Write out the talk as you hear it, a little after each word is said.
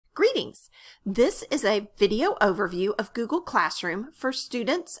Greetings! This is a video overview of Google Classroom for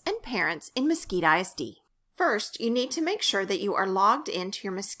students and parents in Mesquite ISD. First, you need to make sure that you are logged into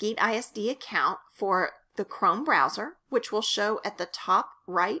your Mesquite ISD account for the Chrome browser, which will show at the top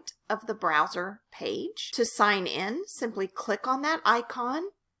right of the browser page. To sign in, simply click on that icon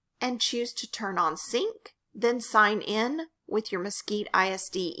and choose to turn on sync, then sign in with your Mesquite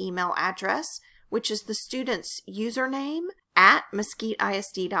ISD email address, which is the student's username at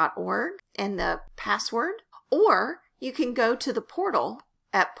mesquiteisd.org and the password, or you can go to the portal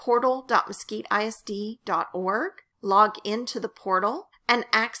at portal.mesquiteisd.org, log into the portal, and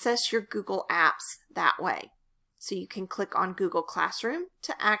access your Google Apps that way. So you can click on Google Classroom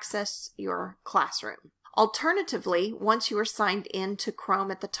to access your classroom. Alternatively, once you are signed in to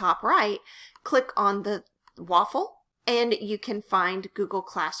Chrome at the top right, click on the waffle and you can find Google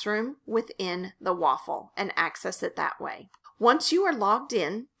Classroom within the waffle and access it that way. Once you are logged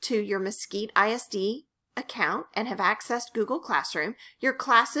in to your Mesquite ISD account and have accessed Google Classroom, your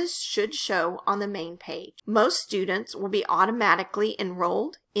classes should show on the main page. Most students will be automatically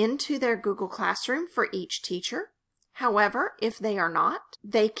enrolled into their Google Classroom for each teacher. However, if they are not,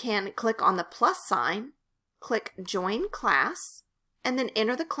 they can click on the plus sign, click Join Class, and then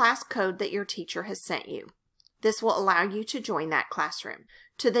enter the class code that your teacher has sent you. This will allow you to join that classroom.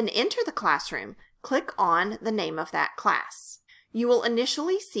 To then enter the classroom, click on the name of that class. You will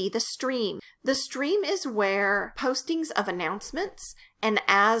initially see the stream. The stream is where postings of announcements, and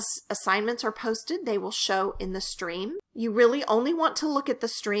as assignments are posted, they will show in the stream. You really only want to look at the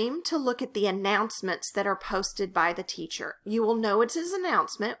stream to look at the announcements that are posted by the teacher. You will know it is an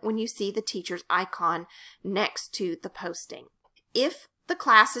announcement when you see the teacher's icon next to the posting. If the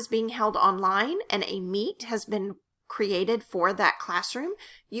class is being held online and a meet has been created for that classroom,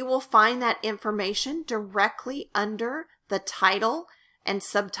 you will find that information directly under the title and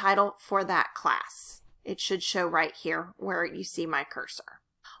subtitle for that class. It should show right here where you see my cursor.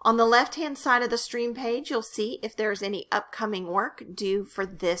 On the left-hand side of the stream page, you'll see if there's any upcoming work due for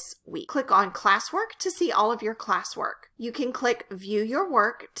this week. Click on classwork to see all of your classwork. You can click view your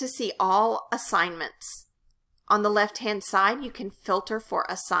work to see all assignments. On the left-hand side, you can filter for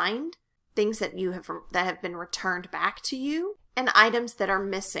assigned, things that have been returned back to you, and items that are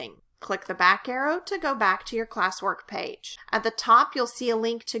missing. Click the back arrow to go back to your classwork page. At the top, you'll see a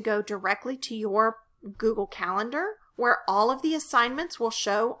link to go directly to your Google Calendar, where all of the assignments will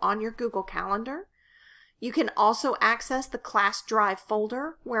show on your Google Calendar. You can also access the class drive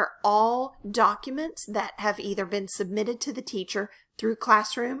folder, where all documents that have either been submitted to the teacher through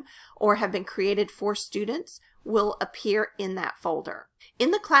Classroom or have been created for students will appear in that folder.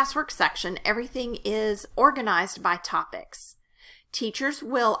 In the classwork section, everything is organized by topics. Teachers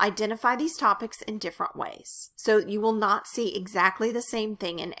will identify these topics in different ways, so you will not see exactly the same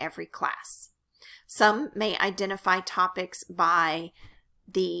thing in every class. Some may identify topics by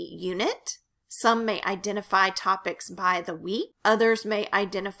the unit, some may identify topics by the week, others may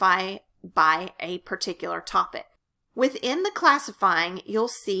identify by a particular topic. Within the classifying, you'll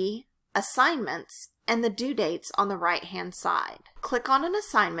see assignments and the due dates on the right-hand side. Click on an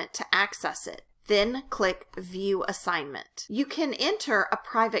assignment to access it. Then click View Assignment. You can enter a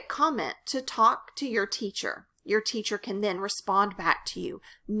private comment to talk to your teacher. Your teacher can then respond back to you.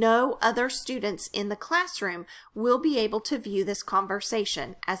 No other students in the classroom will be able to view this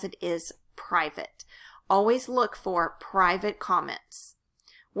conversation as it is private. Always look for private comments.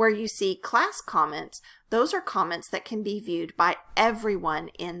 Where you see class comments, those are comments that can be viewed by everyone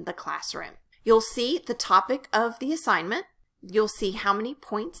in the classroom. You'll see the topic of the assignment. You'll see how many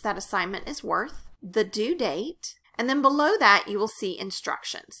points that assignment is worth, the due date, and then below that you will see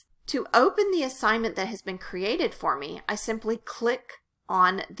instructions. To open the assignment that has been created for me, I simply click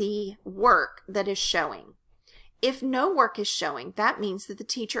on the work that is showing. If no work is showing, that means that the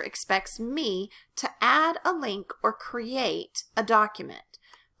teacher expects me to add a link or create a document.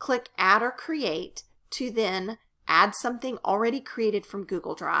 Click Add or Create to then add something already created from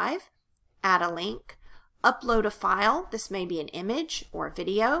Google Drive, add a link, upload a file, this may be an image or a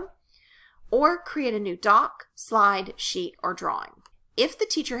video, or create a new doc, slide, sheet, or drawing. If the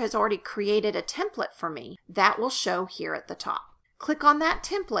teacher has already created a template for me, that will show here at the top. Click on that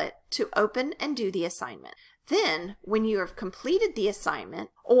template to open and do the assignment. Then, when you have completed the assignment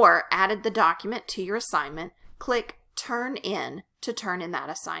or added the document to your assignment, click Turn In to turn in that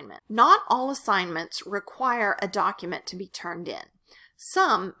assignment. Not all assignments require a document to be turned in.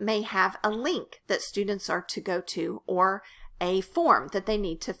 Some may have a link that students are to go to or a form that they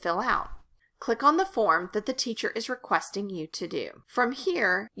need to fill out. Click on the form that the teacher is requesting you to do. From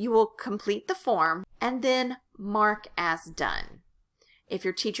here, you will complete the form and then mark as done. If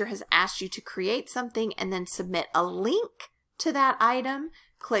your teacher has asked you to create something and then submit a link to that item,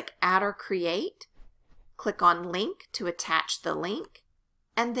 click Add or Create, click on Link to attach the link,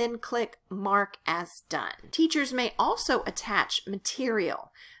 and then click Mark as Done. Teachers may also attach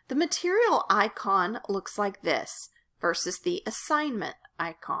material. The material icon looks like this versus the assignment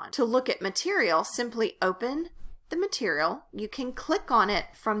icon. To look at material, simply open the material. You can click on it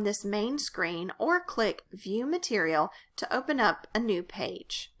from this main screen or click View Material to open up a new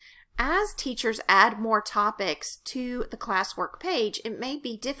page. As teachers add more topics to the classwork page, it may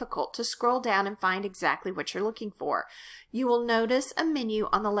be difficult to scroll down and find exactly what you're looking for. You will notice a menu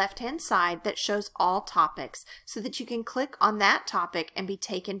on the left-hand side that shows all topics so that you can click on that topic and be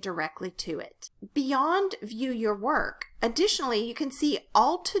taken directly to it. Beyond View Your Work, additionally, you can see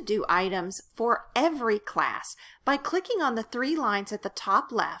all to-do items for every class by clicking on the 3 lines at the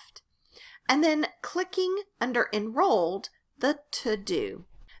top left and then clicking under Enrolled, the To-Do.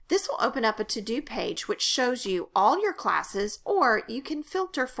 This will open up a to-do page which shows you all your classes, or you can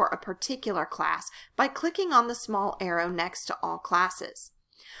filter for a particular class by clicking on the small arrow next to all classes.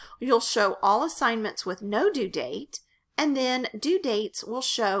 You'll show all assignments with no due date, and then due dates will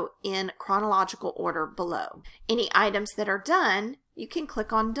show in chronological order below. Any items that are done, you can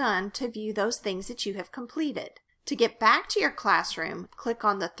click on Done to view those things that you have completed. To get back to your classroom, click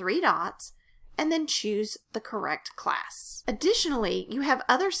on the 3 dots and then choose the correct class. Additionally, you have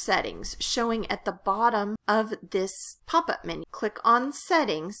other settings showing at the bottom of this pop-up menu. Click on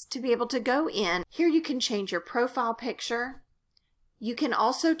Settings to be able to go in. Here you can change your profile picture. You can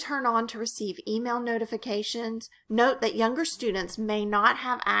also turn on to receive email notifications. Note that younger students may not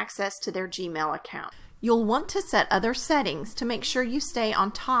have access to their Gmail account. You'll want to set other settings to make sure you stay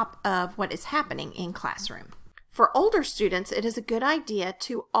on top of what is happening in Classroom. For older students, it is a good idea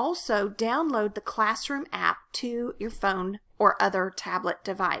to also download the Classroom app to your phone or other tablet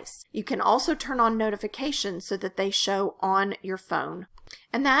device. You can also turn on notifications so that they show on your phone.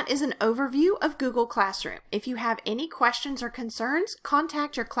 And that is an overview of Google Classroom. If you have any questions or concerns,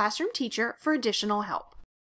 contact your classroom teacher for additional help.